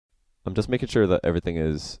I'm just making sure that everything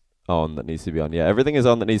is on that needs to be on. Yeah, everything is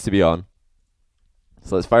on that needs to be on.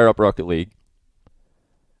 So let's fire up Rocket League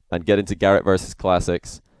and get into Garrett versus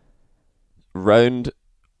Klassux. Round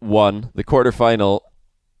 1, the quarterfinal,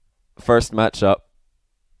 first matchup.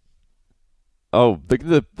 Oh,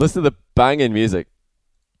 listen to the banging music.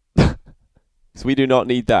 So we do not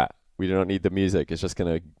need that. We do not need the music. It's just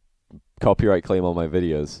going to copyright claim all my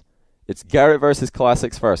videos. It's Garrett versus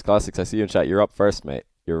Klassux first. Klassux, I see you in chat. You're up first, mate.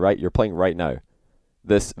 You're right. You're playing right now.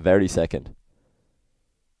 This very second.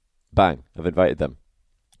 Bang. I've invited them.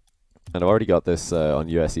 And I've already got this on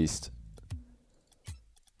US East.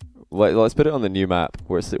 Let's put it on the new map.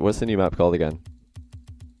 What's the new map called again?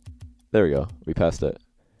 There we go. We passed it.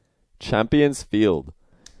 Champions Field.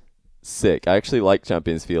 Sick. I actually like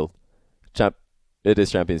Champions Field. It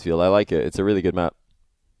is Champions Field. I like it. It's a really good map.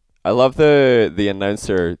 I love the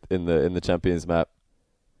announcer in the Champions map.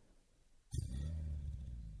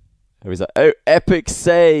 How is that? Oh, epic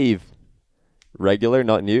save. Regular,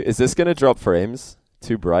 not new. Is this gonna drop frames?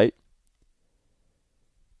 Too bright?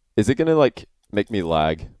 Is it gonna like make me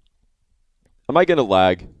lag? Am I gonna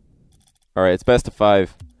lag? Alright, it's best of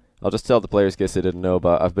 5. I'll just tell the players in case they didn't know,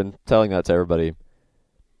 but I've been telling that to everybody.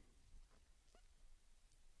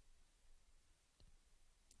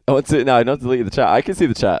 Oh, it's it. No, I don't delete the chat. I can see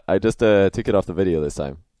the chat. I just took it off the video this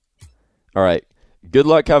time. Alright. Good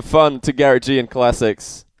luck, have fun to GarrettG and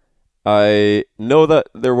Klassux. I know that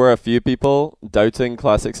there were a few people doubting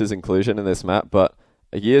Klassux's inclusion in this map, but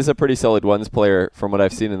he is a pretty solid ones player from what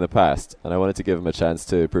I've seen in the past, and I wanted to give him a chance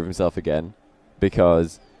to prove himself again,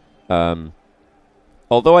 because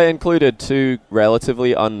although I included 2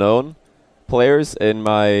 relatively unknown players in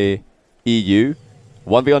my EU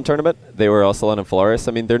 1v1 tournament, they were Ocelon and Flores.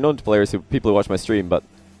 I mean, they're known to players people who watch my stream, but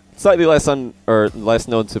slightly less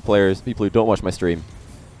known to players, people who don't watch my stream.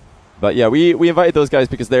 But yeah, we invited those guys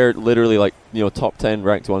because they're literally like, you know, top 10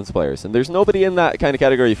 ranked ones players. And there's nobody in that kind of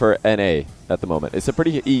category for NA at the moment. It's a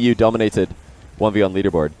pretty EU-dominated 1v1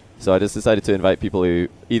 leaderboard. So I just decided to invite people who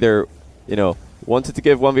either, you know, wanted to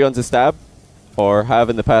give 1v1s a stab or have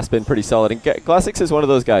in the past been pretty solid. And Klassux is one of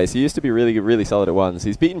those guys. He used to be really, really solid at ones.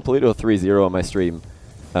 He's beaten Pluto 3-0 on my stream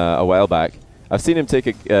a while back. I've seen him take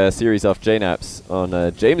a series off JNaps on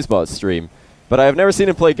JamesBot's stream, but I have never seen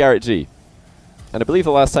him play GarrettG. And I believe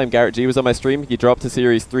the last time GarrettG was on my stream, he dropped to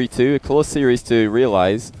series 3-2, a close series to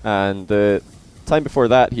Realize, and the time before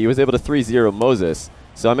that, he was able to 3-0 Moses.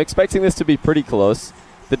 So I'm expecting this to be pretty close.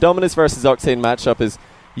 The Dominus versus Octane matchup is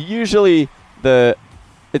usually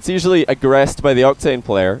it's usually aggressed by the Octane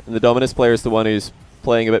player, and the Dominus player is the one who's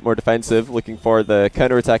playing a bit more defensive, looking for the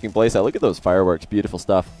counter-attacking playset. Look at those fireworks, beautiful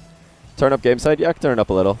stuff. Turn up game side? Yeah, I can turn it up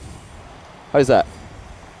a little. How's that?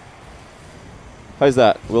 How's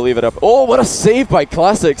that? We'll leave it up. Oh, what a save by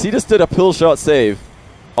Klassux. He just did a pull shot save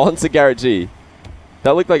onto GarrettG.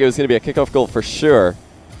 That looked like it was going to be a kickoff goal for sure.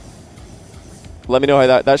 Let me know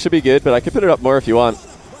how that should be good, but I could put it up more if you want.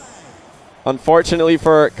 Unfortunately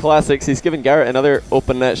for Klassux, he's given Garrett another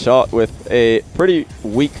open net shot with a pretty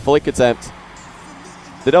weak flick attempt.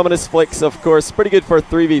 The Dominus flicks, of course, pretty good for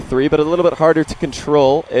 3v3, but a little bit harder to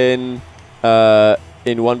control in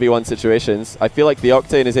 1v1 situations. I feel like the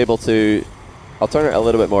Octane is able to... I'll turn it a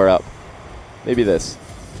little bit more up. Maybe this.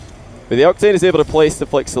 But the Octane is able to place the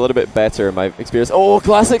flicks a little bit better in my experience. Oh,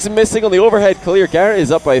 Klassux missing on the overhead clear. Garrett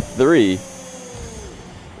is up by 3.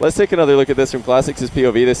 Let's take another look at this from Klassux's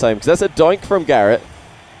POV this time, because that's a doink from Garrett.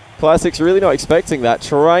 Klassux really not expecting that,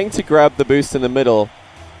 trying to grab the boost in the middle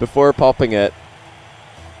before popping it.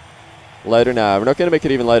 Louder now. We're not going to make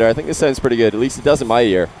it even louder. I think this sounds pretty good. At least it does in my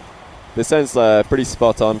ear. This sounds pretty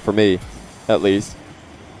spot on for me, at least.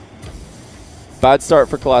 Bad start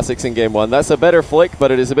for Klassux in game 1. That's a better flick, but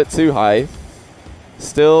it is a bit too high.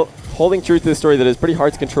 Still holding true to the story that it's pretty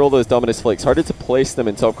hard to control those Dominus flicks. Harder to place them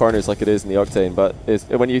in top corners like it is in the Octane, but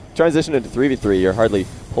when you transition into 3v3, you're hardly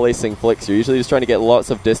placing flicks. You're usually just trying to get lots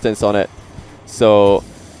of distance on it. So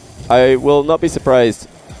I will not be surprised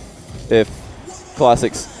if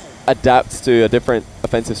Klassux adapts to a different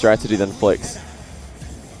offensive strategy than flicks.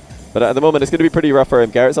 But at the moment, it's going to be pretty rough for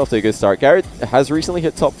him. Garrett's off to a good start. Garrett has recently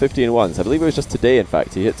hit top 50 in ones. I believe it was just today, in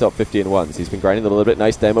fact. He hit top 50 in ones. He's been grinding a little bit.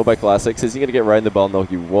 Nice demo by Klassux. Is he going to get around the ball? No,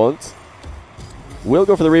 he won't. Will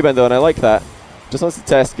go for the rebound, though, and I like that. Just wants to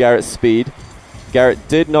test Garrett's speed. Garrett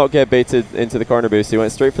did not get baited into the corner boost. He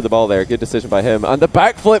went straight for the ball there. Good decision by him. And the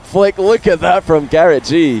backflip flick. Look at that from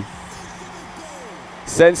GarrettG.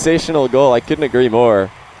 Sensational goal. I couldn't agree more.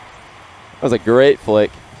 That was a great flick.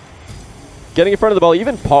 Getting in front of the ball,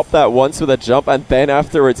 even popped that once with a jump, and then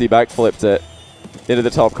afterwards he backflipped it into the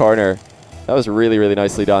top corner. That was really, really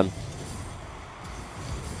nicely done.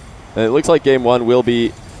 And it looks like game 1 will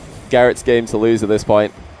be Garrett's game to lose at this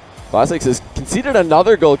point. Klassux has conceded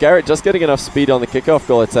another goal. Garrett just getting enough speed on the kickoff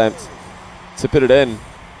goal attempt to put it in.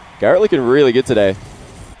 Garrett looking really good today.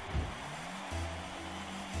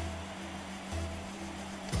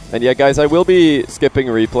 And yeah, guys, I will be skipping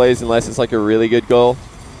replays unless it's like a really good goal,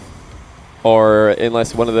 or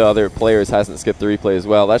unless one of the other players hasn't skipped the replay as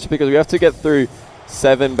well. That's just because we have to get through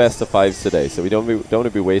 7 best-of-5s today, so we don't want to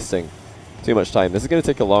be wasting too much time. This is going to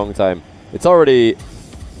take a long time. It's already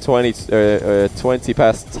 20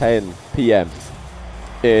 past 10 p.m.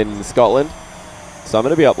 in Scotland, so I'm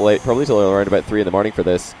going to be up late, probably till around about 3 in the morning for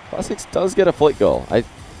this. Klassux does get a flick goal. I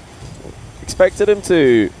expected him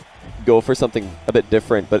to go for something a bit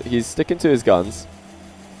different, but he's sticking to his guns.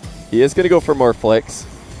 He is going to go for more flicks.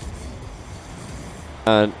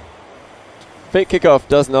 And fake kickoff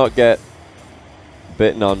does not get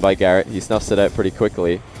bitten on by Garrett. He snuffs it out pretty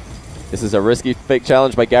quickly. This is a risky fake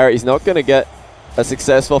challenge by Garrett. He's not going to get a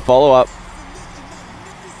successful follow-up.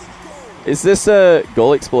 Is this a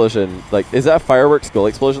goal explosion? Like, is that a fireworks goal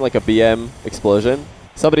explosion, like a BM explosion?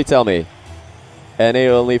 Somebody tell me. NA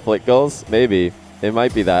only flick goals? Maybe. It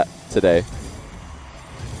might be that today.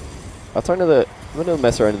 I'm going to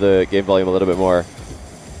mess around with the game volume a little bit more.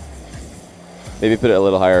 Maybe put it a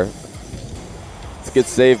little higher. It's a good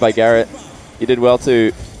save by Garrett. He did well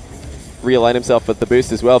to realign himself with the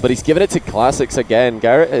boost as well, but he's given it to Klassux again.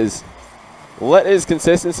 Garrett has let his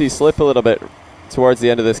consistency slip a little bit towards the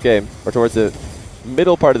end of this game, or towards the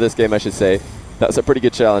middle part of this game, I should say. That's a pretty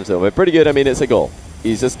good challenge, though. But pretty good, I mean, it's a goal.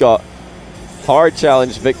 He's just got hard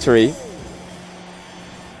challenge victory.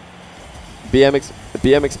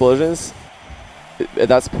 BM explosions.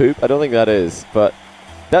 That's poop. I don't think that is, but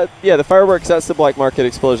that, yeah, the fireworks. That's the black market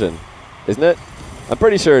explosion, isn't it? I'm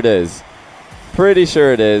pretty sure it is. Pretty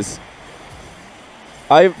sure it is.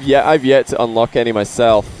 I've yet to unlock any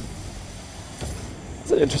myself.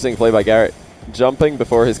 It's an interesting play by Garrett, jumping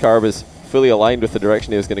before his car was fully aligned with the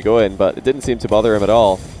direction he was going to go in, but it didn't seem to bother him at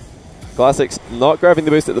all. Klassux not grabbing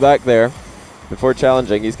the boost at the back there before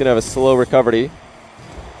challenging. He's going to have a slow recovery.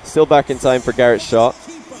 Still back in time for Garrett's shot.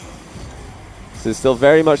 This is still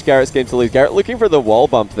very much Garrett's game to lose. Garrett looking for the wall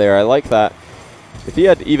bump there. I like that. If he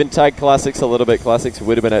had even tagged Klassux a little bit, Klassux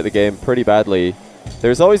would have been out of the game pretty badly.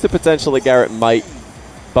 There's always the potential that Garrett might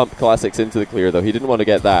bump Klassux into the clear, though. He didn't want to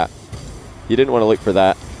get that. He didn't want to look for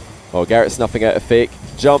that. Oh, Garrett snuffing out a fake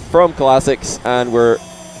jump from Klassux, and we're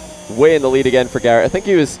way in the lead again for Garrett. I think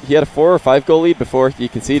he had a 4 or 5 goal lead before he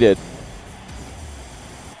conceded.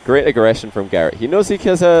 Great aggression from Garrett. He knows he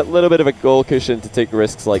has a little bit of a goal cushion to take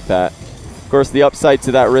risks like that. Of course, the upside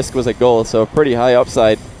to that risk was a goal, so a pretty high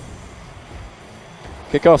upside.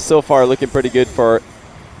 Kickoff so far looking pretty good for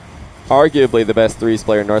arguably the best threes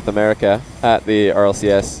player in North America at the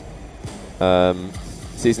RLCS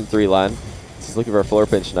Season 3 LAN. He's looking for a floor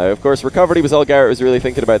pinch now. Of course, recovery was all Garrett was really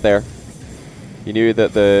thinking about there. He knew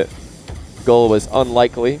that the goal was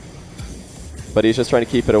unlikely, but he's just trying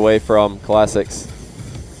to keep it away from Klassux.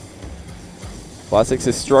 Klassux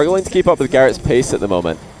is struggling to keep up with Garrett's pace at the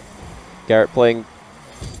moment. Garrett playing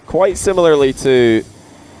quite similarly to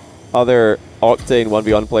other Octane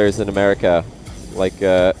 1v1 players in America, like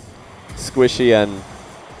Squishy and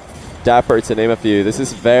Dapper, to name a few. This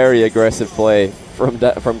is very aggressive play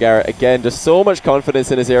from Garrett. Again, just so much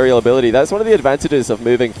confidence in his aerial ability. That's one of the advantages of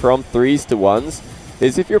moving from 3s to 1s,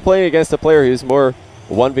 is if you're playing against a player who's more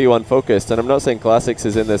 1v1 focused, and I'm not saying Klassux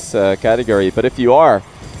is in this category, but if you are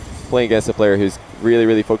playing against a player who's really,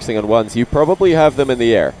 really focusing on 1s, you probably have them in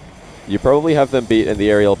the air. You probably have them beat in the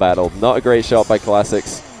aerial battle. Not a great shot by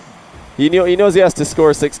Klassux. He knows he has to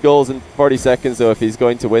score 6 goals in 40 seconds, though, if he's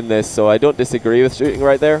going to win this, so I don't disagree with shooting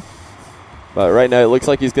right there. But right now, it looks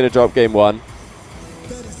like he's going to drop game 1.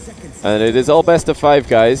 And it is all best of 5,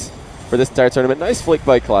 guys, for this entire tournament. Nice flick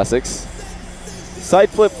by Klassux. Side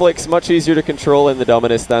flip flicks, much easier to control in the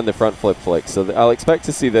Dominus than the front flip flick, so I'll expect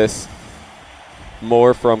to see this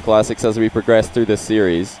more from Klassux as we progress through this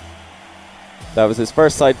series. That was his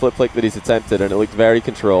first side flip flick that he's attempted, and it looked very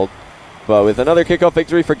controlled. But with another kickoff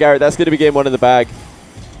victory for Garrett, that's going to be game 1 in the bag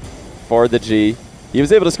for the G. He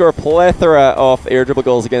was able to score a plethora of air dribble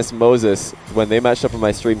goals against Moses when they matched up on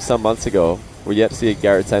my stream some months ago. We're yet to see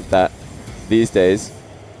Garrett attempt that these days,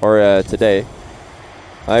 or today.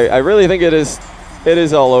 I really think it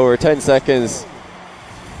is all over. 10 seconds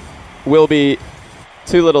will be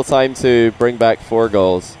too little time to bring back 4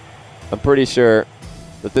 goals. I'm pretty sure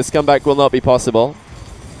that this comeback will not be possible.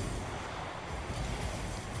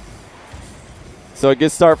 So a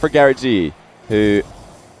good start for GarrettG, who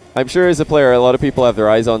I'm sure is a player a lot of people have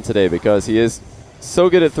their eyes on today because he is so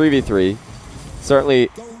good at 3v3. Certainly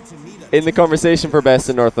in the conversation for best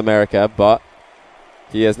in North America, but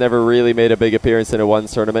He has never really made a big appearance in a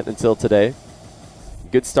ones tournament until today.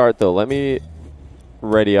 Good start though. Let me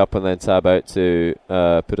ready up and then tab out to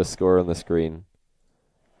put a score on the screen.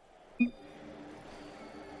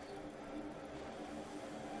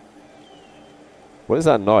 What is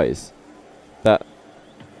that noise? That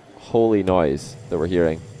holy noise that we're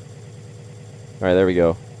hearing. Alright, there we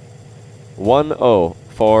go. 1-0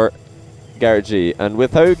 for GarrettG. And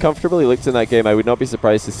with how comfortable he looked in that game, I would not be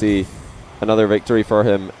surprised to see another victory for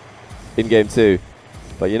him in game 2.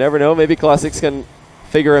 But you never know, maybe Klassux can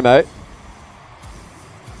figure him out.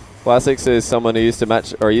 Klassux is someone who used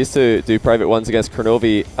to do private ones against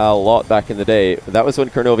Kernovi a lot back in the day. That was when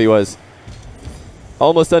Kernovi was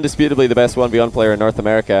almost undisputably the best 1v1 player in North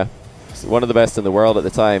America. One of the best in the world at the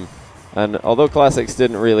time. And although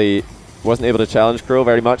Klassux wasn't able to challenge Crow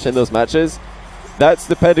very much in those matches, that's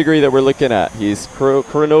the pedigree that we're looking at. He's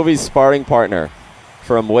Kernovi's sparring partner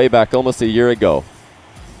from way back almost a year ago.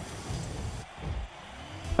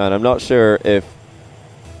 And I'm not sure if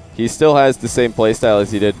he still has the same playstyle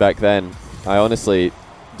as he did back then. I honestly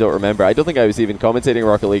don't remember. I don't think I was even commentating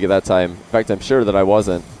Rocket League at that time. In fact, I'm sure that I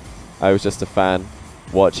wasn't. I was just a fan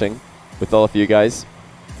watching with all of you guys.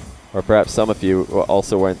 Or perhaps some of you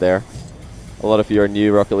also weren't there. A lot of you are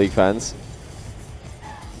new Rocket League fans,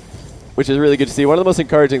 which is really good to see. One of the most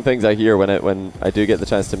encouraging things I hear when I do get the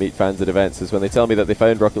chance to meet fans at events is when they tell me that they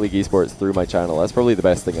found Rocket League esports through my channel. That's probably the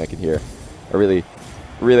best thing I can hear. I really,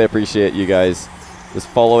 really appreciate you guys just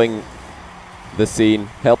following the scene,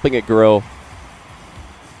 helping it grow.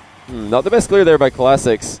 Not the best clear there by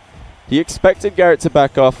Klassux. He expected Garrett to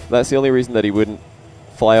back off. That's the only reason that he wouldn't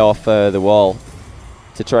fly off the wall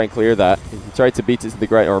to try and clear that. He tried to beat it to the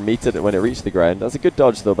ground, or meet it when it reached the ground. That's a good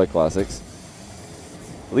dodge though by Klassux.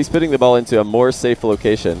 At least putting the ball into a more safe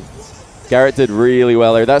location. Garrett did really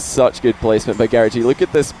well there. That's such good placement by GarrettG. Look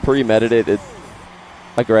at this premeditated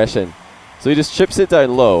aggression. So he just chips it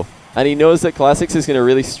down low, and he knows that Klassux is going to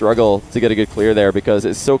really struggle to get a good clear there because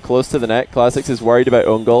it's so close to the net. Klassux is worried about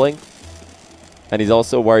own goaling, and he's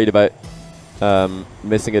also worried about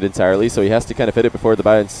missing it entirely, so he has to kind of hit it before the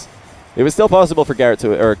bounce. It was still possible for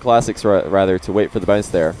Klassux rather, to wait for the bounce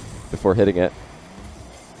there before hitting it.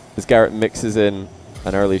 As Garrett mixes in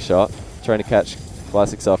an early shot, trying to catch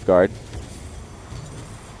Klassux off guard.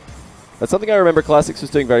 That's something I remember Klassux was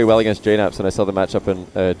doing very well against JNaps when I saw the matchup in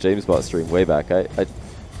JamesBot stream way back. I can't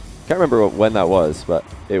remember when that was, but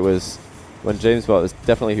it was when JamesBot was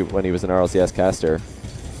definitely when he was an RLCS caster.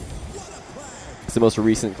 It's the most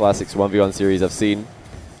recent Klassux 1v1 series I've seen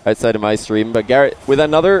outside of my stream. But Garrett, with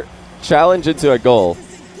another challenge into a goal,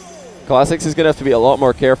 Klassux is going to have to be a lot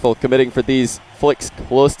more careful committing for these flicks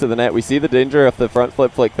close to the net. We see the danger of the front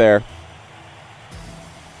flip flick there.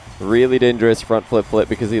 Really dangerous front flip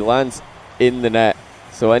because he lands in the net.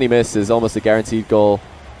 So any miss is almost a guaranteed goal.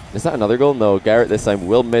 Is that another goal? No, Garrett this time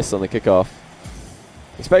will miss on the kickoff.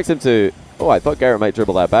 Expect him to... Oh, I thought Garrett might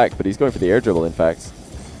dribble that back, but he's going for the air dribble, in fact.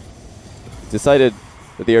 Decided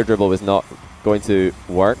that the air dribble was not going to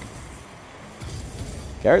work.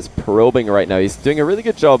 Garrett's probing right now. He's doing a really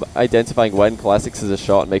good job identifying when Klassux is a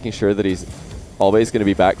shot and making sure that he's always going to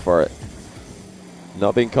be back for it.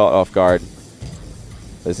 Not being caught off guard.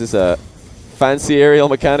 This is a fancy aerial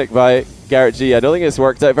mechanic by GarrettG. I don't think it's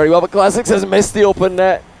worked out very well, but Klassux has missed the open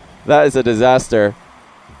net. That is a disaster.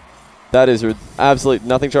 That is absolutely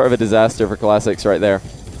nothing short of a disaster for Klassux right there.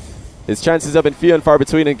 His chances have been few and far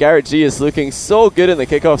between, and GarrettG is looking so good in the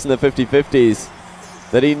kickoffs in the 50-50s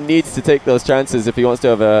that he needs to take those chances if he wants to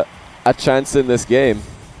have a chance in this game.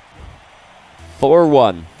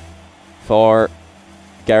 4-1 for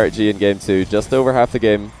GarrettG in game 2. Just over half the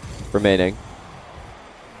game remaining.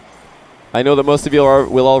 I know that most of you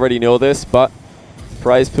will already know this, but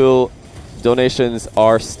prize pool donations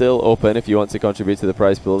are still open. If you want to contribute to the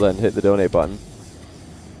prize pool, then hit the donate button.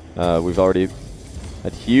 We've already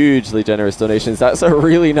had hugely generous donations. That's a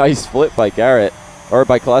really nice flip by Garrett. Or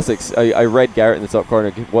by Klassux. I read Garrett in the top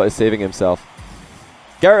corner. What is saving himself?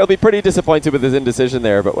 Garrett will be pretty disappointed with his indecision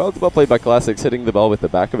there, but well played by Klassux, hitting the ball with the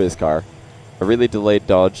back of his car. A really delayed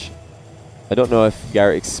dodge. I don't know if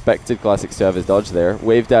Garrett expected Klassux to have his dodge there.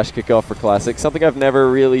 Wave dash kickoff for Klassux. Something I've never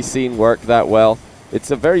really seen work that well.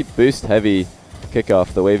 It's a very boost heavy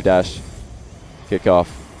kickoff, the wave dash kickoff.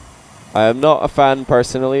 I am not a fan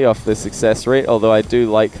personally of the success rate, although I do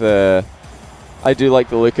like the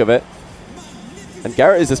look of it. And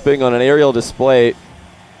Garrett is just putting on an aerial display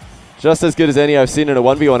just as good as any I've seen in a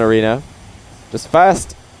 1v1 arena. Just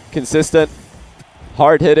fast, consistent,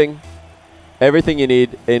 hard hitting, everything you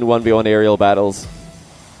need in 1v1 aerial battles.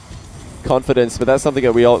 Confidence, but that's something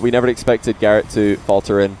that we never expected Garrett to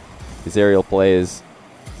falter in. His aerial play is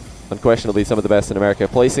unquestionably some of the best in America.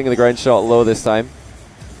 Placing the ground shot low this time.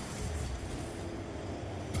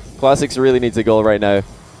 Klassux really needs a goal right now.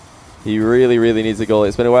 He really, really needs a goal.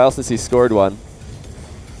 It's been a while since he scored one.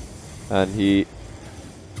 And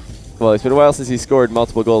well, it's been a while since he scored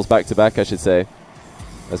multiple goals back-to-back, I should say.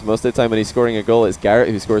 As most of the time when he's scoring a goal, it's Garrett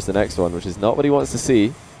who scores the next one, which is not what he wants to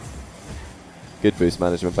see. Good boost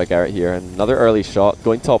management by Garrett here. And another early shot,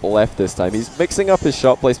 going top left this time. He's mixing up his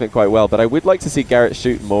shot placement quite well, but I would like to see Garrett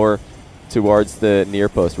shoot more towards the near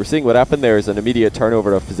post. We're seeing what happened there is an immediate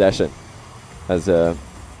turnover of possession, as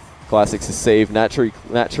Klassux's save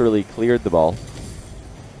naturally cleared the ball.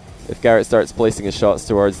 If Garrett starts placing his shots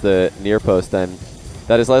towards the near post, then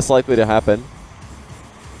that is less likely to happen.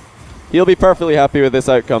 He'll be perfectly happy with this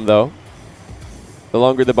outcome, though. The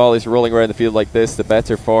longer the ball is rolling around the field like this, the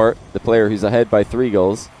better for the player who's ahead by 3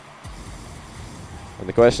 goals. And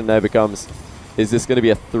the question now becomes, is this going to be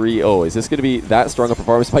a 3-0? Is this going to be that strong a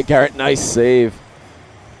performance by Garrett? Nice save.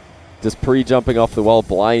 Just pre-jumping off the wall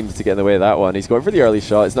blind to get in the way of that one. He's going for the early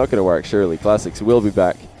shot. It's not going to work, surely. Klassux will be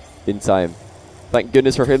back in time. Thank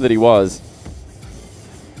goodness for him that he was.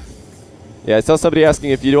 Yeah, I saw somebody asking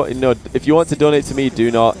if you don't, if you want to donate to me, do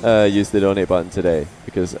not use the donate button today,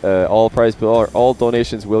 because all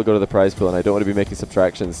donations will go to the prize pool, and I don't want to be making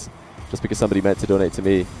subtractions just because somebody meant to donate to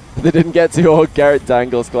me. They didn't get to. Oh, Garrett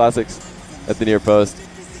dangles Klassux at the near post.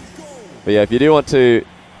 But yeah, if you do want to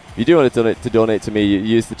donate to me, you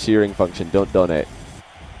use the cheering function. Don't donate,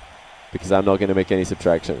 because I'm not going to make any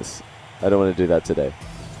subtractions. I don't want to do that today.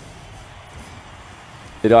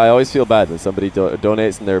 I always feel bad when somebody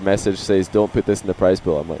donates and their message says, "Don't put this in the prize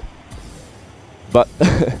pool." I'm like, but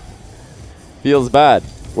feels bad.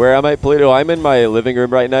 Where am I, Pluto? I'm in my living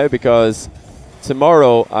room right now because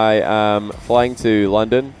tomorrow I am flying to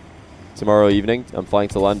London. Tomorrow evening, I'm flying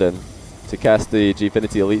to London to cast the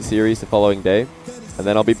Gfinity Elite Series the following day. And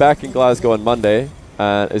then I'll be back in Glasgow on Monday.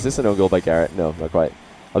 Is this an own goal by Garrett? No, not quite.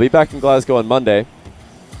 I'll be back in Glasgow on Monday.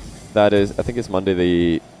 That is, I think it's Monday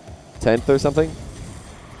the 10th or something.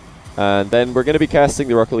 And then we're going to be casting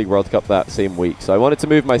the Rocket League World Cup that same week. So I wanted to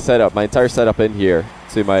move my setup, my entire setup in here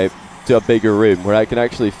to a bigger room where I can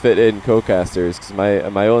actually fit in co-casters. Because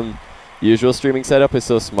my own usual streaming setup is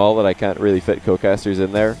so small that I can't really fit co-casters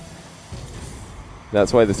in there.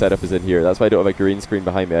 That's why the setup is in here. That's why I don't have a green screen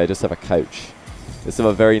behind me. I just have a couch. Just have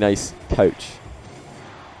a very nice couch.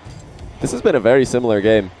 This has been a very similar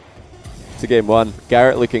game to game 1.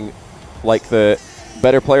 Garrett looking like the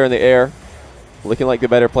better player in the air. Looking like the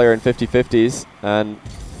better player in 50-50s. And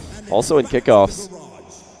also in kickoffs.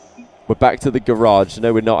 We're back to the garage.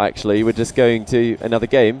 No, we're not actually. We're just going to another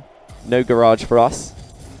game. No garage for us.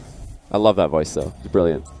 I love that voice though. It's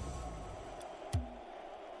brilliant.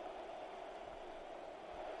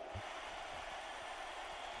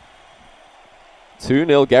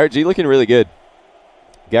 GarrettG looking really good.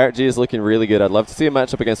 GarrettG is looking really good. I'd love to see him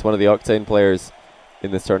match up against one of the Octane players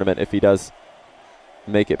in this tournament if he does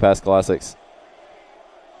make it past Klassux.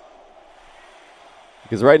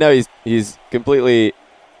 Because right now he's completely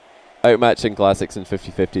outmatching Klassux in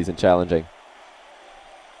 50-50s and challenging.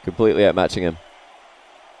 Completely outmatching him.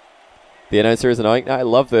 The announcer is annoying. I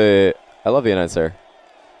love the announcer.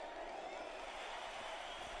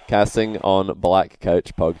 Casting on black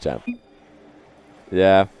couch PogChamp.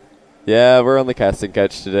 Yeah, we're on the casting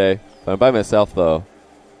couch today. I'm by myself though.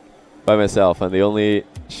 By myself, and the only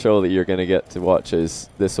show that you're going to get to watch is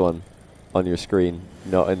this one on your screen,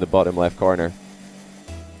 not in the bottom left corner.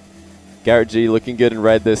 GarrettG looking good in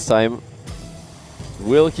red this time.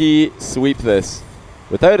 Will he sweep this?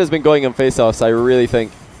 With how it has been going on face-offs, I really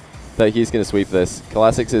think that he's going to sweep this.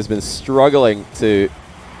 Klassux has been struggling to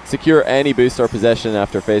secure any boost or possession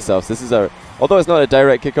after face-offs. This is although it's not a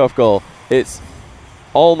direct kickoff goal, it's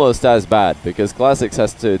almost as bad because Klassux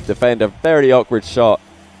has to defend a very awkward shot.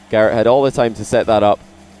 Garrett had all the time to set that up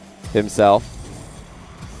himself.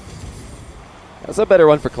 That's a better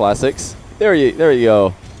one for Klassux. There you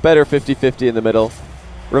go. Better 50-50 in the middle.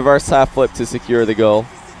 Reverse half flip to secure the goal.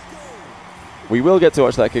 We will get to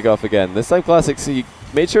watch that kickoff again. This time Klassux, he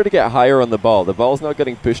made sure to get higher on the ball. The ball's not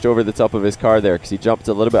getting pushed over the top of his car there because he jumped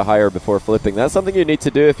a little bit higher before flipping. That's something you need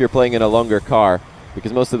to do if you're playing in a longer car,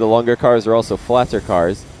 because most of the longer cars are also flatter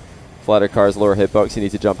cars. Flatter cars, lower hitbox, you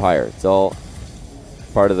need to jump higher. It's all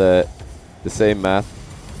part of the same math.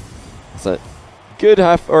 It's a good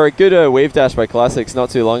wave dash by Klassux not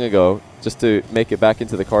too long ago, just to make it back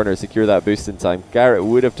into the corner, secure that boost in time. Garrett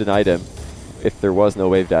would have denied him if there was no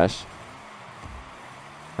wave dash.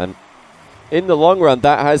 And in the long run,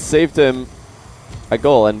 that has saved him a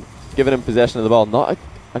goal and given him possession of the ball. Not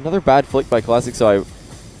another bad flick by Klassux, so I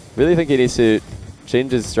really think he needs to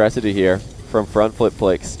change his strategy here. from front flip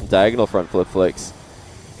flicks, diagonal front flip flicks.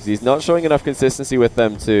 Because he's not showing enough consistency with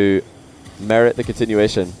them to merit the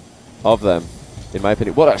continuation of them, in my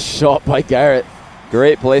opinion. What a shot by Garrett.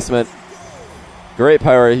 Great placement. Great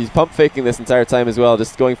power. He's pump faking this entire time as well,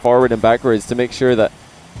 just going forward and backwards to make sure that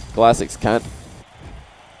Klassux can't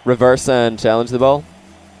reverse and challenge the ball.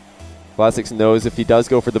 Klassux knows if he does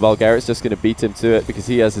go for the ball, Garrett's just going to beat him to it because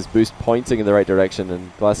he has his boost pointing in the right direction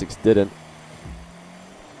and Klassux didn't.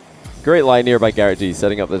 Great line here by GarrettG,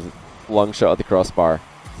 setting up the long shot at the crossbar.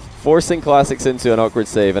 Forcing Klassux into an awkward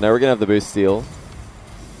save, and now we're going to have the boost steal.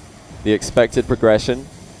 The expected progression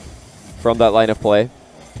from that line of play.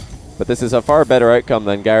 But this is a far better outcome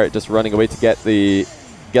than Garrett just running away to get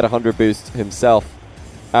 100 boost himself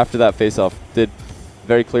after that face-off. Did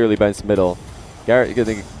very clearly bounce middle. Garrett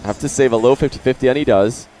going to have to save a low 50-50, and he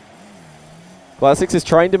does. Klassux is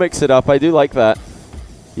trying to mix it up. I do like that.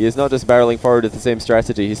 He is not just barreling forward with the same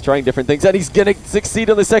strategy. He's trying different things, and he's going to succeed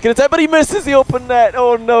on the second attempt, but he misses the open net.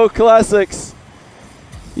 Oh no, Klassux.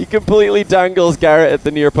 He completely dangles Garrett at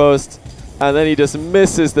the near post, and then he just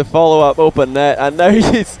misses the follow-up open net, and now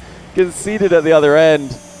he's conceded at the other end.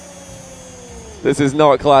 This is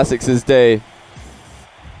not Klassux's day.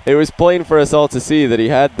 It was plain for us all to see that he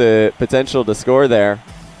had the potential to score there.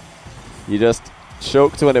 He just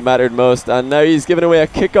choked when it mattered most, and now he's given away a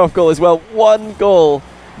kickoff goal as well. One goal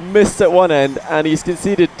missed at one end, and he's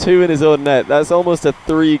conceded 2 in his own net. That's almost a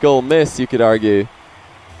 3-goal miss, you could argue.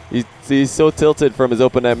 He's so tilted from his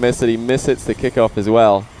open net miss that he mishits the kickoff as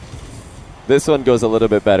well. This one goes a little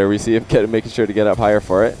bit better. We see him making sure to get up higher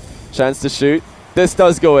for it. Chance to shoot. This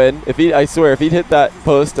does go in. I swear, if he'd hit that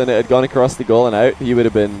post and it had gone across the goal and out, he would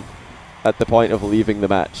have been at the point of leaving the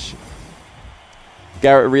match.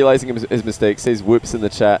 Garrett, realizing his mistake, says whoops in the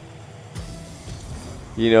chat.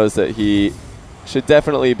 He knows that he should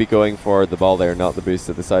definitely be going for the ball there, not the boost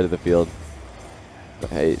at the side of the field. But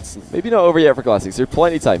hey, it's maybe not over yet for Klassux. There's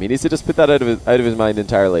plenty of time. He needs to just put that out of his mind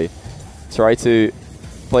entirely. Try to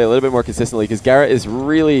play a little bit more consistently, because Garrett is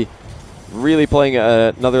really playing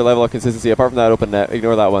at another level of consistency apart from that open net.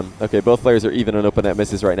 Ignore that one. Okay, both players are even on open net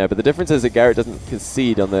misses right now, but the difference is that Garrett doesn't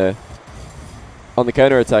concede on the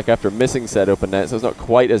counter attack after missing said open net, so it's not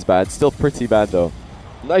quite as bad. Still pretty bad though.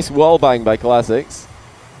 Nice wall bang by Klassux,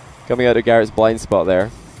 coming out of Garrett's blind spot there.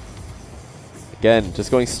 Again, just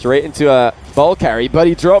going straight into a ball carry, but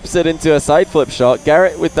he drops it into a side flip shot.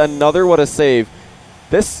 Garrett with another, what a save.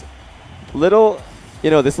 This little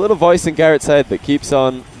voice in Garrett's head that keeps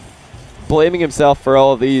on blaming himself for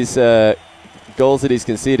all of these goals that he's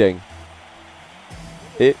conceding.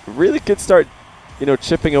 It really could start,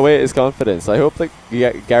 chipping away at his confidence. I hope that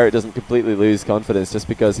Garrett doesn't completely lose confidence just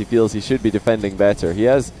because he feels he should be defending better. He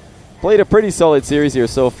has played a pretty solid series here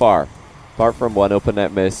so far, apart from one open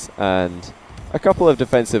net miss and a couple of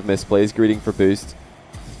defensive misplays, greeting for boost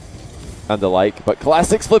and the like. But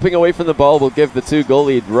Klassux flipping away from the ball will give the 2-goal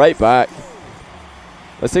lead right back.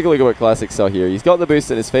 Let's take a look at what Klassux saw here. He's got the boost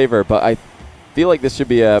in his favor, but I feel like this should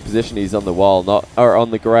be a position he's on the wall, or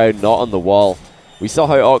on the ground, not on the wall. We saw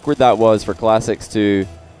how awkward that was for Klassux to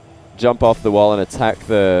jump off the wall and attack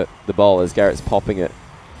the ball as Garrett's popping it.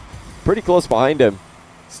 Pretty close behind him.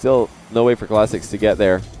 Still no way for Klassux to get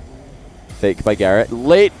there. Fake by Garrett.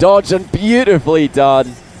 Late dodge and beautifully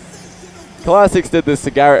done. Klassux did this to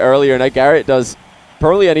Garrett earlier, now Garrett does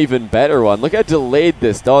probably an even better one. Look how delayed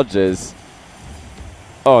this dodge is.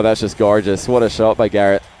 Oh, that's just gorgeous. What a shot by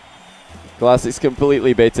Garrett. Klassux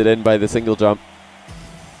completely baited in by the single jump.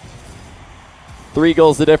 3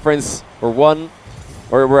 goals the difference. We're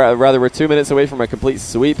 2 minutes away from a complete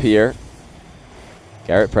sweep here.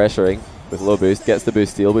 Garrett pressuring with low boost, gets the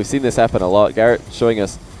boost steal. We've seen this happen a lot. Garrett showing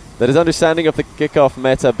us that his understanding of the kickoff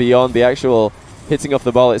meta beyond the actual hitting off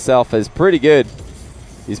the ball itself is pretty good.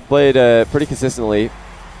 He's played pretty consistently.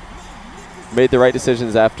 Made the right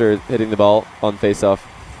decisions after hitting the ball on face-off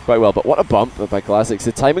quite well. But what a bump by Klassux.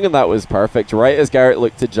 The timing on that was perfect. Right as Garrett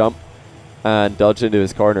looked to jump and dodge into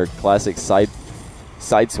his corner, Klassux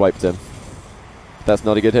sideswiped him. That's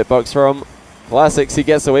not a good hitbox from Klassux. He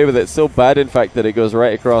gets away with it so bad, in fact, that it goes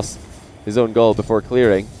right across his own goal before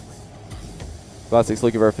clearing. Klassux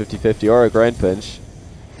looking for a 50-50 or a ground pinch.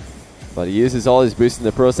 But he uses all his boost in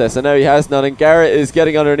the process, and now he has none, and Garrett is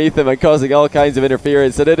getting underneath him and causing all kinds of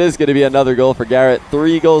interference, and it is going to be another goal for Garrett.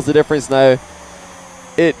 3 goals the difference now.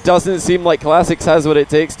 It doesn't seem like Klassux has what it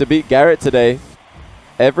takes to beat Garrett today.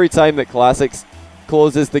 Every time that Klassux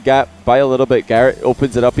closes the gap by a little bit, Garrett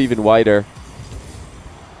opens it up even wider.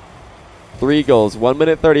 3 goals, 1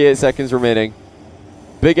 minute 38 seconds remaining.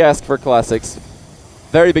 Big ask for Klassux.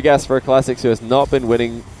 Very big ask for Klassux, who has not been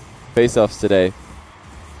winning face-offs today.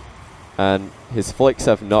 and his flicks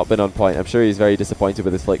have not been on point. I'm sure he's very disappointed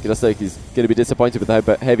with his flick. Just like he's going to be disappointed with how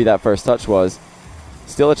heavy that first touch was.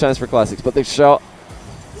 Still a chance for Klassux, but the shot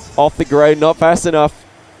off the ground, not fast enough.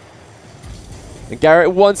 And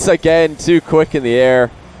Garrett once again too quick in the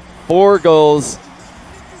air. 4 goals.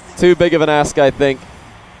 Too big of an ask, I think.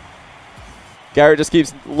 Garrett just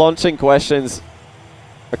keeps launching questions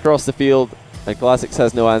across the field, and Klassux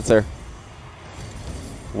has no answer.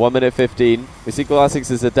 1 minute 15. We see Klassux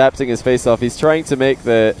is adapting his face-off. He's trying to make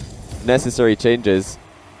the necessary changes.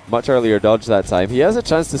 Much earlier dodge that time. He has a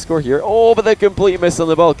chance to score here. Oh, but the complete miss on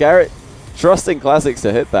the ball. Garrett trusting Klassux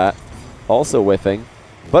to hit that. Also whiffing.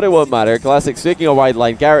 But it won't matter. Klassux taking a wide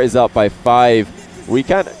line. Garrett is up by 5. We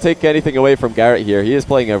can't take anything away from Garrett here. He is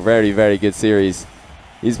playing a very, very good series.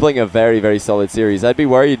 He's playing a very, very solid series. I'd be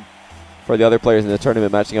worried for the other players in the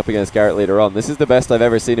tournament matching up against Garrett later on. This is the best I've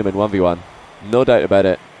ever seen him in 1v1. No doubt about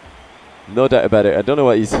it. No doubt about it. I don't know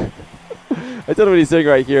what he's I don't know what he's doing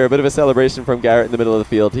right here. A bit of a celebration from Garrett in the middle of the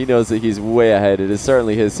field. He knows that he's way ahead. It is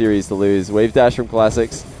certainly his series to lose. Wave dash from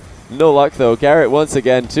Klassux. No luck though. Garrett once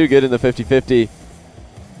again too good in the 50-50.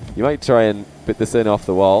 You might try and put this in off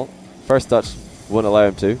the wall. First touch won't allow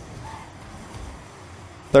him to.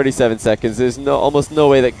 37 seconds. There's almost no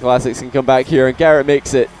way that Klassux can come back here, and Garrett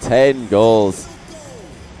makes it 10 goals.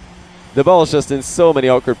 The ball's just in so many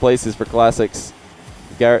awkward places for Klassux.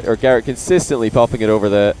 Garrett consistently popping it over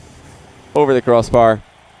the crossbar.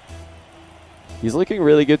 He's looking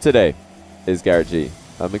really good today, is GarrettG.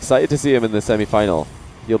 I'm excited to see him in the semi-final.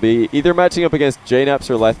 He'll be either matching up against JNaps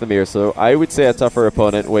or Lethamyr, so I would say a tougher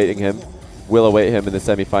opponent waiting him. Will await him in the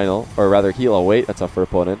semi-final, or rather he'll await a tougher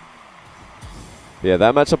opponent. Yeah,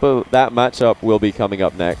 that matchup will be coming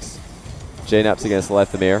up next. JNaps against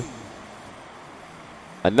Lethamyr.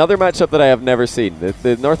 Another matchup that I have never seen.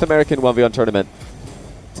 The North American 1v1 tournament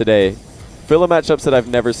today, full of matchups that I've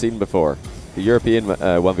never seen before. The European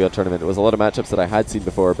 1v1 tournament, it was a lot of matchups that I had seen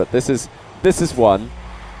before, but this is one.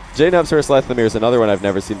 JNaps versus Lethamyr is another one I've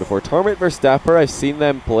never seen before. Torment versus Dapper, I've seen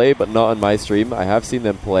them play, but not on my stream. I have seen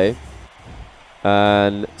them play.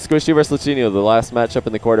 And Squishy versus Luchino, the last matchup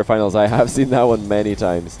in the quarterfinals, I have seen that one many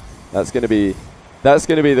times. That's gonna be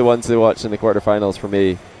the one to watch in the quarterfinals for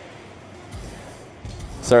me.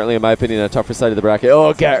 Certainly, in my opinion, a tougher side of the bracket.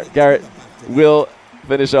 Oh, Garrett will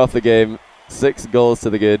finish off the game. 6 goals to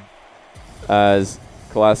the good, as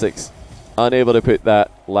Klassux unable to put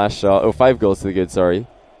that last shot. Oh, 5 goals to the good, sorry.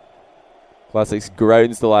 Klassux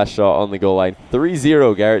grounds the last shot on the goal line.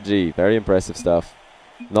 3-0 GarrettG. Very impressive stuff.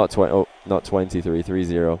 Not 23,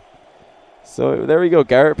 3-0. So there we go.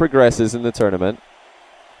 Garrett progresses in the tournament.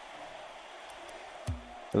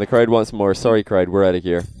 And the crowd wants more. Sorry, crowd. We're out of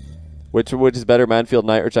here. Which is better, Manfield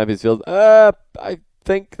Night or Champions Field? I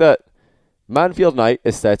think that Manfield Night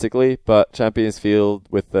aesthetically, but Champions Field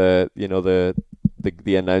with the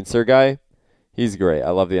announcer guy, he's great.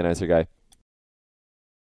 I love the announcer guy.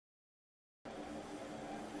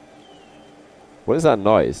 What is that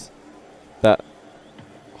noise? That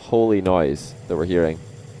holy noise that we're hearing.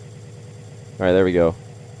 Alright, there we go.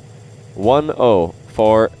 1-0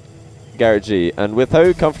 for GarrettG. And with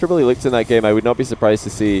how comfortable he looked in that game, I would not be surprised to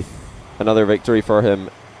see another victory for him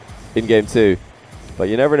in game 2. But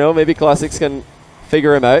you never know, maybe Klassux can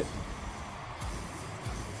figure him out.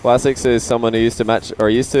 Klassux is someone who used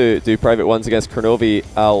to do private ones against Kernovi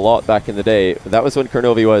a lot back in the day. That was when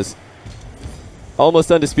Kernovi was almost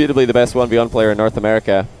undisputably the best 1v1 player in North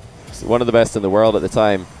America. One of the best in the world at the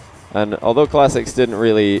time. And although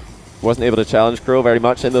Klassux wasn't able to challenge Crow very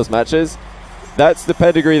much in those matches, that's the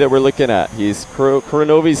pedigree that we're looking at. He's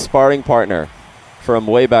Kernovi's sparring partner from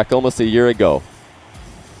way back almost a year ago.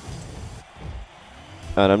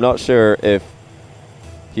 And I'm not sure if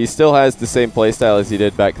he still has the same playstyle as he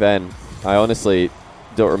did back then. I honestly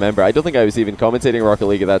don't remember. I don't think I was even commentating Rocket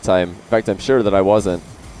League at that time. In fact, I'm sure that I wasn't.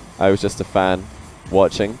 I was just a fan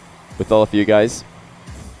watching with all of you guys.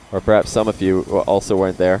 Or perhaps some of you also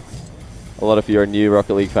weren't there. A lot of you are new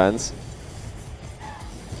Rocket League fans,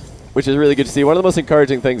 which is really good to see. One of the most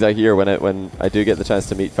encouraging things I hear when I do get the chance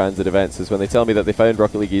to meet fans at events is when they tell me that they found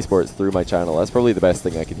Rocket League esports through my channel. That's probably the best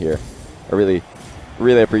thing I can hear. I really,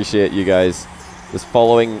 really appreciate you guys just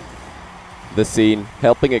following the scene,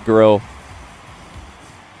 helping it grow.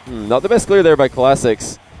 Not the best clear there by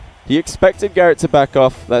Klassux. He expected Garrett to back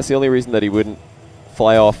off. That's the only reason that he wouldn't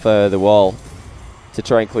fly off the wall to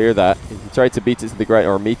try and clear that. He tried to beat it to the ground,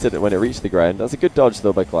 or meet it when it reached the ground. That's a good dodge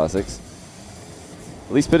though by Klassux.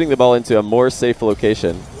 At least putting the ball into a more safe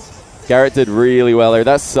location. Garrett did really well there.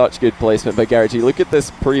 That's such good placement by GarrettG. Look at this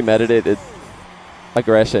premeditated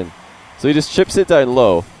aggression. So he just chips it down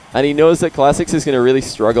low. And he knows that Klassux is going to really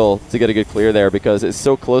struggle to get a good clear there because it's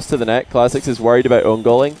so close to the net. Klassux is worried about own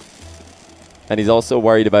goaling. And he's also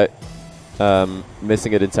worried about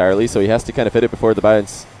missing it entirely, so he has to kind of hit it before the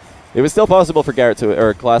bounce. It was still possible for Garrett to,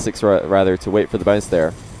 or Klassux rather, to wait for the bounce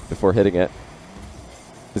there before hitting it.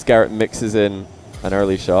 As Garrett mixes in an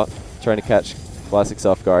early shot, trying to catch Klassux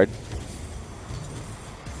off guard.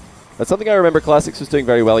 That's something I remember Klassux was doing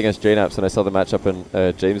very well against JNaps when I saw the matchup in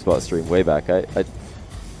JamesBot stream way back. I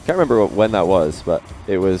can't remember when that was, but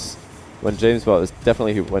it was when JamesBot was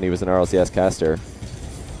definitely when he was an RLCS caster.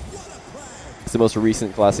 It's the most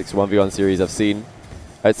recent Klassux 1v1 series I've seen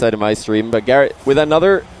outside of my stream. But Garrett, with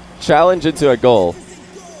another challenge into a goal,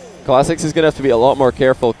 Klassux is going to have to be a lot more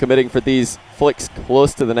careful committing for these flicks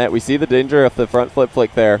close to the net. We see the danger of the front flip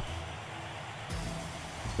flick there.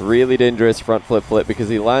 Really dangerous front flip flip because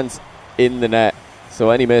he lands in the net. So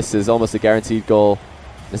any miss is almost a guaranteed goal.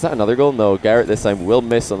 Is that another goal? No, Garrett this time will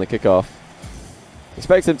miss on the kickoff.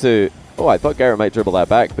 Expects him to... Oh, I thought Garrett might dribble that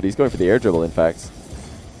back, but he's going for the air dribble, in fact.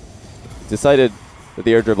 Decided that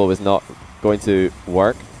the air dribble was not going to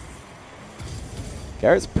work.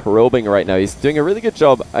 Garrett's probing right now. He's doing a really good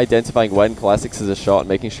job identifying when Klassux is a shot and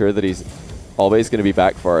making sure that he's always going to be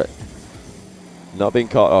back for it. Not being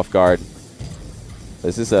caught off guard.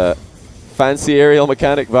 This is a fancy aerial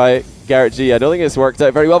mechanic by GarrettG. I don't think it's worked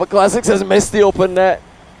out very well, but Klassux has missed the open net.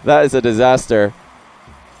 That is a disaster.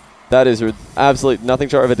 That is absolutely nothing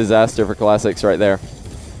short of a disaster for Klassux right there.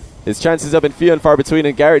 His chances have been few and far between,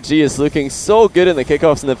 and GarrettG is looking so good in the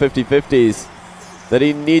kickoffs and the 50-50s that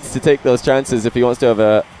he needs to take those chances if he wants to have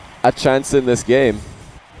a chance in this game.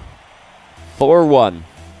 4-1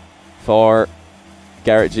 for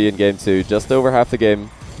GarrettG in Game 2. Just over half the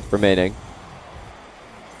game remaining.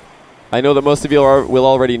 I know that most of you will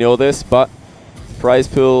already know this, but prize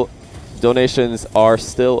pool donations are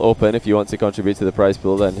still open. If you want to contribute to the prize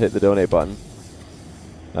pool, then hit the donate button.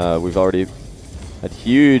 We've already had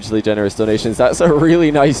hugely generous donations. That's a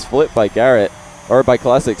really nice flip by Garrett, or by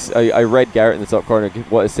Klassux. I read Garrett in the top corner.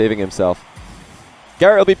 What is saving himself?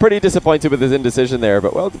 Garrett will be pretty disappointed with his indecision there,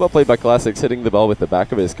 but well played by Klassux, hitting the ball with the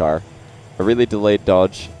back of his car. A really delayed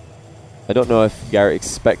dodge. I don't know if Garrett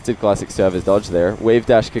expected Klassux to have his dodge there. Wave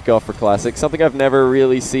dash kickoff for Klassux, something I've never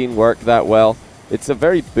really seen work that well. It's a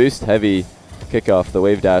very boost heavy kickoff, the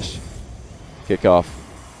wave dash kickoff.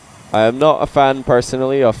 I am not a fan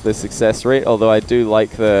personally of the success rate, although I do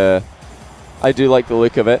like the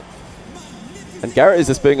look of it. And Garrett is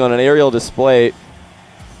just putting on an aerial display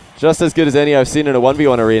just as good as any I've seen in a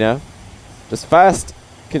 1v1 arena. Just fast,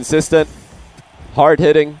 consistent, hard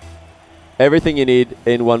hitting. Everything you need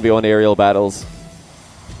in 1v1 aerial battles.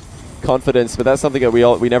 Confidence, but that's something that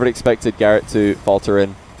we never expected Garrett to falter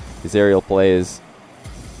in. His aerial play is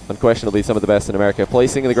unquestionably some of the best in America.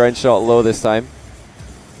 Placing the ground shot low this time.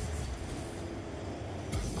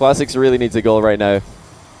 Klassux really needs a goal right now.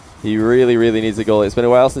 He really, really needs a goal. It's been a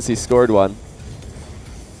while since he scored one.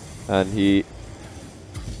 And it's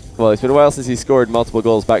been a while since he scored multiple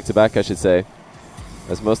goals back to back, I should say.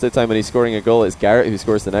 As most of the time when he's scoring a goal, it's Garrett who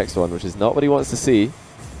scores the next one, which is not what he wants to see.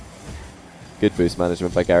 Good boost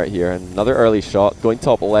management by Garrett here. And another early shot, going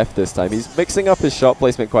top left this time. He's mixing up his shot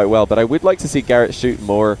placement quite well, but I would like to see Garrett shoot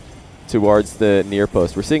more towards the near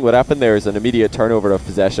post. We're seeing what happened there is an immediate turnover of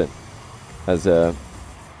possession, as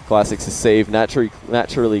Klassux' save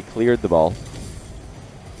naturally cleared the ball.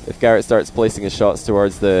 If Garrett starts placing his shots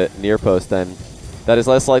towards the near post, then that is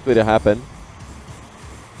less likely to happen.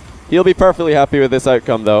 He'll be perfectly happy with this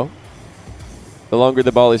outcome, though. The longer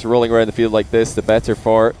the ball is rolling around the field like this, the better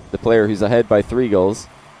for the player who's ahead by 3 goals.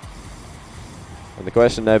 And the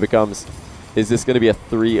question now becomes, is this going to be a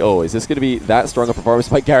 3-0? Is this going to be that strong a performance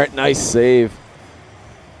by Garrett? Nice save.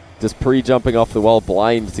 Just pre-jumping off the wall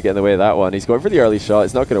blind to get in the way of that one. He's going for the early shot.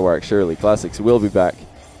 It's not going to work, surely. Klassux will be back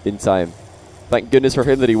in time. Thank goodness for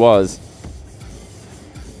him that he was.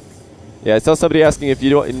 Yeah, I saw somebody asking if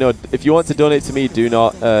you want to donate to me, do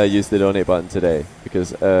not use the donate button today,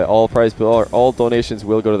 because all donations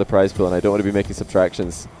will go to the prize pool, and I don't want to be making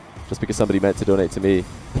subtractions just because somebody meant to donate to me.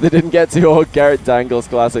 They didn't get to. Oh, Garrett dangles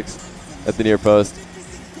Klassux at the near post.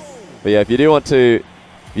 But yeah, if you do want to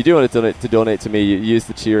donate to me, you use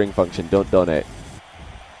the cheering function. Don't donate,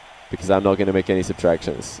 because I'm not going to make any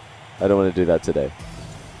subtractions. I don't want to do that today.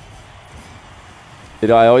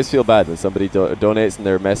 I always feel bad when somebody donates and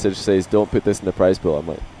their message says, don't put this in the prize pool. I'm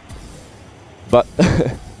like, but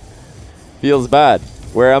feels bad.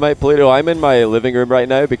 Where am I, Pluto? I'm in my living room right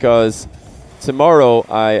now because tomorrow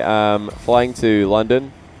I am flying to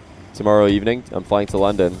London. Tomorrow evening, I'm flying to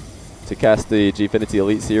London to cast the Gfinity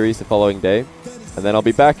Elite Series the following day. And then I'll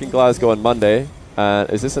be back in Glasgow on Monday.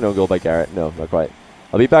 Is this an own goal by Garrett? No, not quite.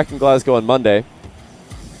 I'll be back in Glasgow on Monday.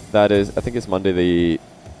 That is, I think it's Monday the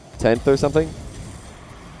 10th or something.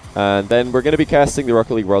 And then we're going to be casting the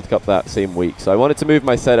Rocket League World Cup that same week. So I wanted to move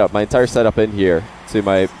my setup, my entire setup in here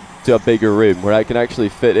to a bigger room where I can actually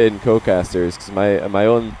fit in co-casters, because my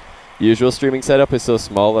own usual streaming setup is so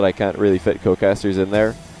small that I can't really fit co-casters in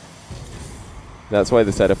there. That's why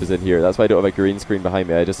the setup is in here. That's why I don't have a green screen behind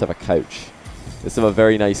me. I just have a couch. Just have a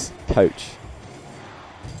very nice couch.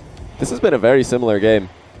 This has been a very similar game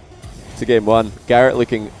to game one. Garrett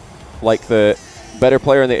looking like the better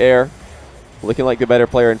player in the air, looking like the better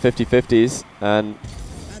player in 50-50s, and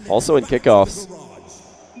also in kickoffs.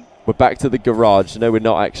 We're back to the garage. No, we're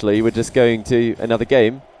not actually. We're just going to another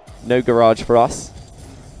game. No garage for us.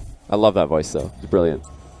 I love that voice though. It's brilliant.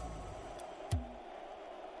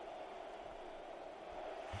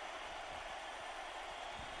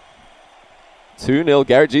 (2-0).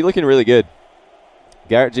 GarrettG looking really good.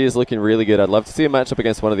 GarrettG is looking really good. I'd love to see him match up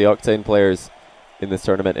against one of the Octane players in this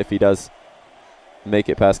tournament if he does make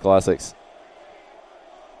it past Klassux.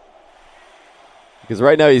 Because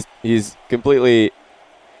right now he's completely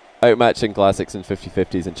outmatching Klassux in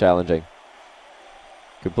 50-50s and challenging.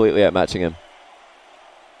 Completely outmatching him.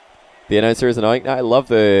 The announcer is annoying. I love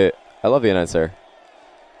the announcer.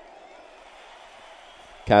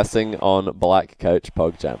 Casting on black couch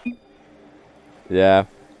pog jam. Yeah.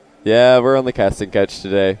 Yeah, we're on the casting couch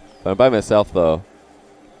today. I'm by myself though.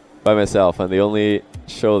 By myself, and the only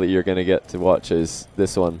show that you're gonna get to watch is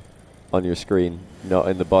this one on your screen, not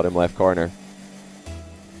in the bottom left corner.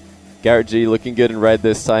 GarrettG looking good in red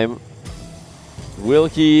this time. Will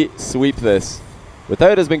he sweep this? With how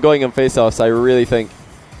it has been going on face-offs, I really think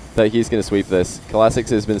that he's going to sweep this. Klassux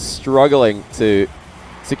has been struggling to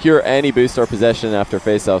secure any boost or possession after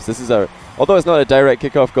face-offs. This is although it's not a direct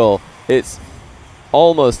kickoff goal, it's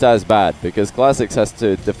almost as bad because Klassux has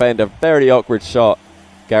to defend a very awkward shot.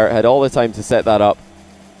 Garrett had all the time to set that up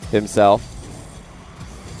himself.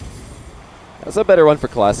 That's a better one for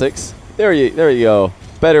Klassux. There you go.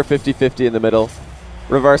 Better 50-50 in the middle.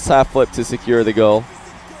 Reverse half flip to secure the goal.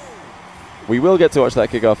 We will get to watch that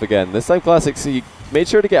kickoff again. This time Klassux, he made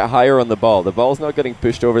sure to get higher on the ball. The ball's not getting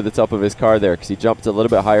pushed over the top of his car there because he jumped a little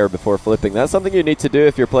bit higher before flipping. That's something you need to do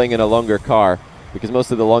if you're playing in a longer car, because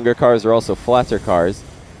most of the longer cars are also flatter cars.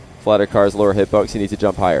 Flatter cars, lower hitbox, you need to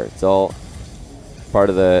jump higher. It's all part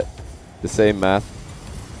of the same math.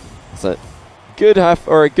 It's a good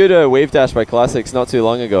wave dash by Klassux not too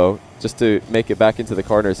long ago, just to make it back into the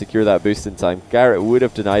corner, secure that boost in time. Garrett would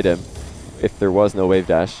have denied him if there was no wave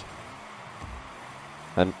dash.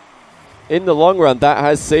 And in the long run, that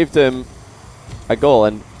has saved him a goal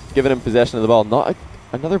and given him possession of the ball. Not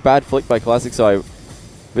another bad flick by Klassux, so I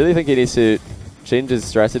really think he needs to change his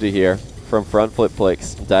strategy here from front flip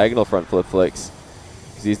flicks, diagonal front flip flicks,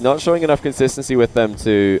 because he's not showing enough consistency with them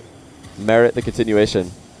to merit the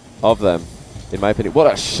continuation of them, in my opinion.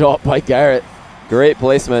 What a shot by Garrett. Great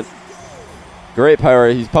placement. Great power.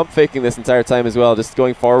 He's pump faking this entire time as well, just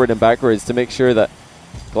going forward and backwards to make sure that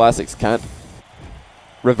Klassux can't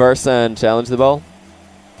reverse and challenge the ball.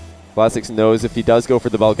 Klassux knows if he does go for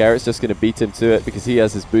the ball, Garrett's just going to beat him to it because he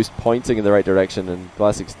has his boost pointing in the right direction and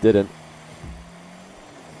Klassux didn't.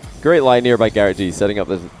 Great line here by GarrettG, setting up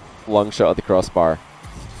the long shot at the crossbar.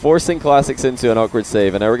 Forcing Klassux into an awkward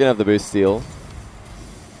save, and now we're going to have the boost steal.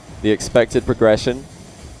 The expected progression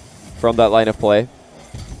from that line of play.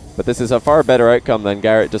 But this is a far better outcome than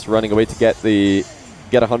Garrett just running away to get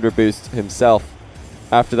 100 boost himself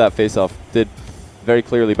after that face-off. Did very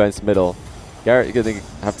clearly bounce middle. Garrett going to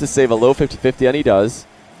have to save a low 50-50, and he does.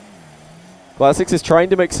 Klassux is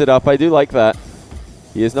trying to mix it up. I do like that.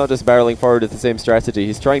 He is not just barreling forward with the same strategy.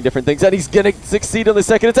 He's trying different things, and he's going to succeed on the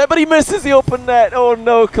second attempt, but he misses the open net. Oh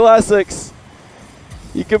no, Klassux.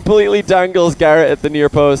 He completely dangles Garrett at the near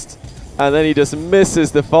post, and then he just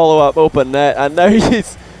misses the follow-up open net, and now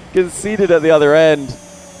he's conceded at the other end.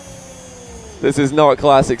 This is not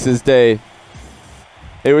Klassux's day.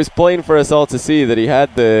 It was plain for us all to see that he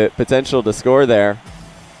had the potential to score there.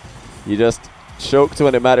 He just choked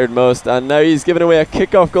when it mattered most, and now he's given away a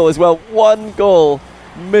kickoff goal as well. One goal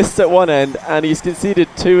missed at one end, and he's conceded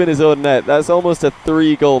 2 in his own net. That's almost a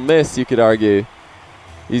 3-goal miss, you could argue.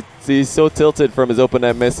 He's so tilted from his open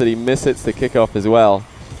net miss that he mishits the kickoff as well.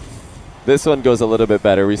 This one goes a little bit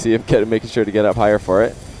better. We see him making sure to get up higher for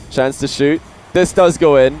it. Chance to shoot. This does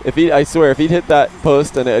go in. I swear, if he'd hit that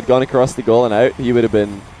post and it had gone across the goal and out, he would have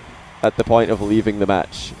been at the point of leaving the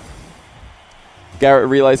match. Garrett,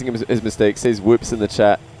 realizing his mistake, says whoops in the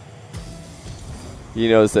chat. He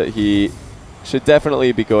knows that he should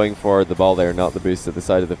definitely be going for the ball there, not the boost at the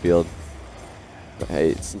side of the field. But hey,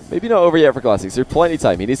 it's maybe not over yet for Klassux. There's plenty of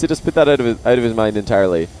time. He needs to just put that out of his mind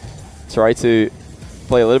entirely. Try to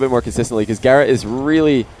play a little bit more consistently, because Garrett is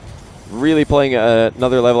really playing at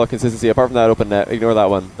another level of consistency apart from that open net. Ignore that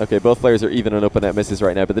one. Okay, both players are even on open net misses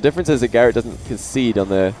right now, but the difference is that Garrett doesn't concede on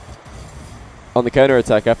the counter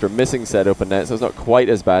attack after missing said open net, so it's not quite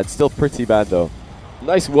as bad. Still pretty bad though.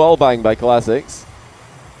 Nice wall bang by Klassux,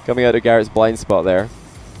 coming out of Garrett's blind spot there.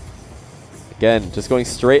 Again, just going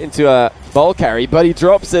straight into a ball carry, but he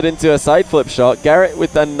drops it into a side flip shot. Garrett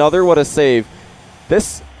with another, what a save.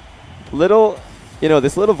 This little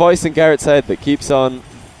voice in Garrett's head that keeps on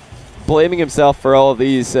blaming himself for all of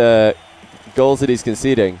these goals that he's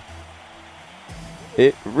conceding,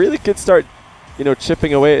 it really could start,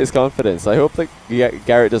 chipping away at his confidence. I hope that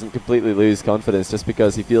Garrett doesn't completely lose confidence just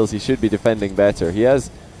because he feels he should be defending better. He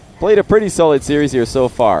has played a pretty solid series here so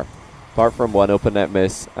far, apart from one open net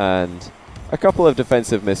miss and a couple of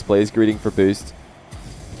defensive misplays, greeting for boost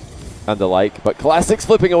and the like. But Klassux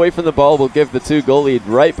flipping away from the ball will give the 2-goal lead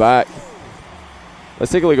right back.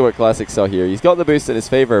 Let's take a look at what Klassux saw here. He's got the boost in his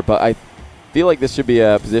favor, but I feel like this should be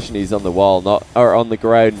a position he's on the wall, or on the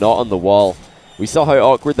ground, not on the wall. We saw how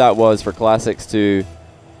awkward that was for Klassux to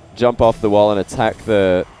jump off the wall and attack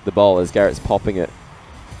the ball as Garrett's popping it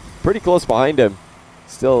pretty close behind him.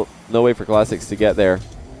 Still no way for Klassux to get there.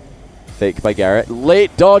 Fake by Garrett.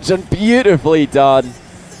 Late dodge and beautifully done.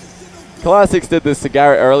 Klassux did this to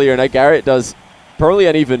Garrett earlier. Now Garrett does probably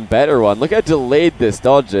an even better one. Look how delayed this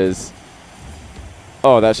dodge is.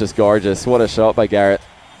 Oh, that's just gorgeous. What a shot by Garrett.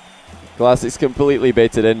 Klassux completely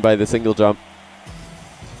baited in by the single jump.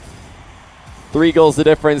 3 goals the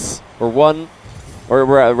difference. We're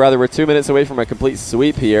 2 minutes away from a complete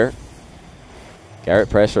sweep here. Garrett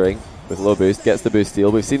pressuring with low boost. Gets the boost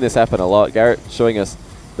steal. We've seen this happen a lot. Garrett showing us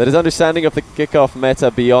that his understanding of the kickoff meta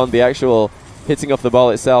beyond the actual hitting off the ball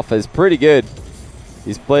itself is pretty good.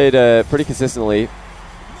 He's played pretty consistently.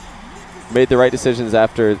 Made the right decisions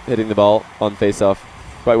after hitting the ball on face-off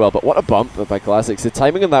quite well. But what a bump by Klassux. The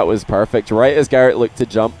timing on that was perfect. Right as Garrett looked to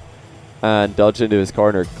jump and dodge into his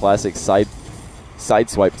corner, Klassux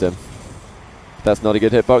sideswiped him. That's not a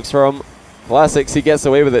good hitbox from Klassux. He gets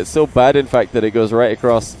away with it so bad, in fact, that it goes right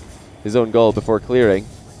across his own goal before clearing.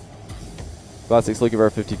 Klassux looking for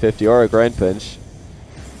a 50-50 or a ground pinch,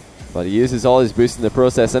 but he uses all his boost in the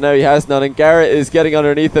process, and now he has none, and Garrett is getting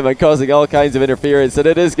underneath him and causing all kinds of interference, and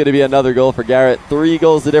it is going to be another goal for Garrett. 3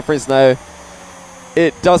 goals the difference now.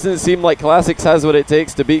 It doesn't seem like Klassux has what it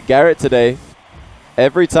takes to beat Garrett today.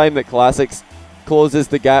 Every time that Klassux closes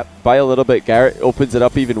the gap by a little bit, Garrett opens it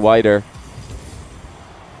up even wider.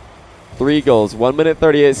 3 goals, 1 minute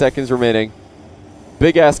 38 seconds remaining.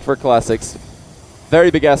 Big ask for Klassux. Very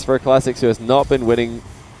big ask for Klassux, who has not been winning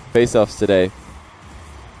face-offs today.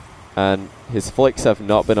 And his flicks have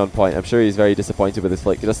not been on point. I'm sure he's very disappointed with his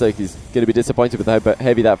flick, just like he's going to be disappointed with how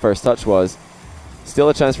heavy that first touch was. Still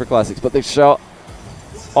a chance for Klassux, but the shot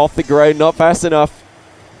off the ground, not fast enough.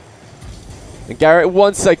 And Garrett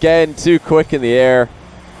once again too quick in the air.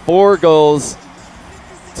 4 goals.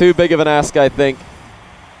 Too big of an ask, I think.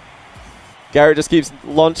 Garrett just keeps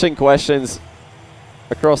launching questions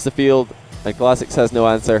across the field, and Klassux has no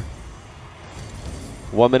answer.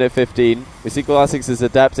 1 minute 15. We see Klassux is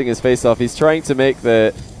adapting his face-off. He's trying to make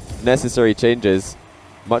the necessary changes.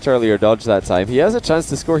 Much earlier dodge that time. He has a chance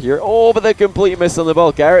to score here. Oh, but the complete miss on the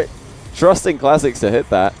ball. Garrett trusting Klassux to hit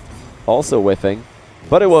that. Also whiffing.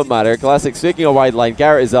 But it won't matter. Klassux taking a wide line.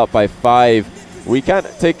 Garrett is up by 5. We can't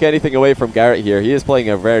take anything away from Garrett here. He is playing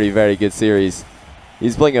a very, very good series.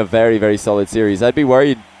 He's playing a very, very solid series. I'd be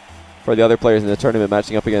worried for the other players in the tournament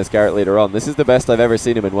matching up against Garrett later on. This is the best I've ever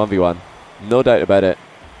seen him in 1v1. No doubt about it.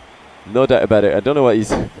 No doubt about it. I don't know what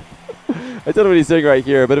he's I don't know what he's doing right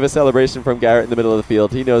here. A bit of a celebration from Garrett in the middle of the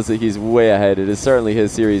field. He knows that he's way ahead. It is certainly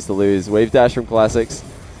his series to lose. Wave dash from Klassux.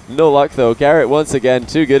 No luck though. Garrett once again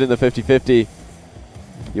too good in the 50-50.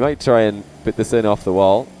 You might try and put this in off the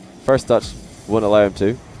wall. First touch won't allow him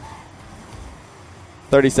to.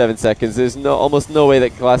 37 seconds. There's almost no way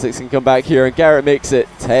that Klassux can come back here, and Garrett makes it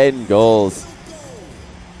 10 goals.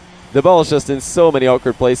 The ball's just in so many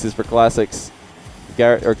awkward places for Klassux.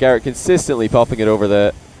 Garrett consistently popping it over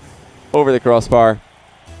the crossbar.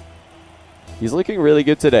 He's looking really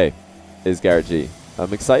good today, is GarrettG.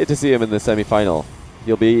 I'm excited to see him in the semi-final.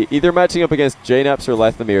 He'll be either matching up against JNaps or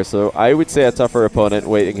Lethamyr, so I would say a tougher opponent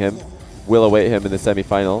waiting him. Will await him in the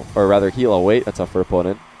semi-final, or rather he'll await a tougher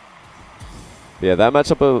opponent. But yeah, that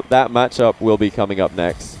matchup will be coming up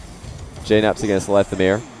next. JNaps against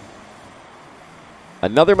Lethamyr.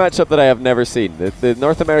 Another matchup that I have never seen. The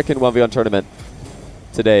North American 1v1 tournament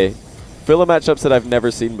today, full of matchups that I've never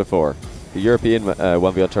seen before. European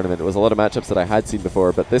 1v1 tournament, it was a lot of matchups that I had seen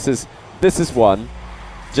before, but this is one.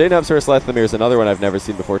 JNABs vs Lethamir is another one I've never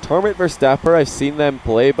seen before. Torment vs Dapper, I've seen them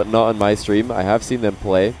play, but not on my stream. I have seen them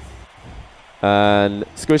play. And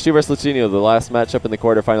Squishy vs Luchino, the last matchup in the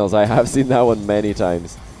quarterfinals, I have seen that one many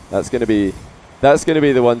times. That's gonna be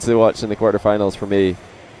the one to watch in the quarterfinals for me.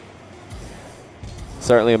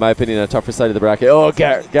 Certainly, in my opinion, a tougher side of the bracket. Oh,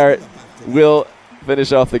 Garrett will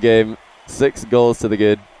finish off the game. 6 goals to the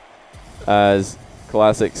good, as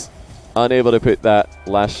Klassux unable to put that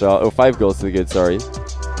last shot. Oh, 5 goals to the good, sorry.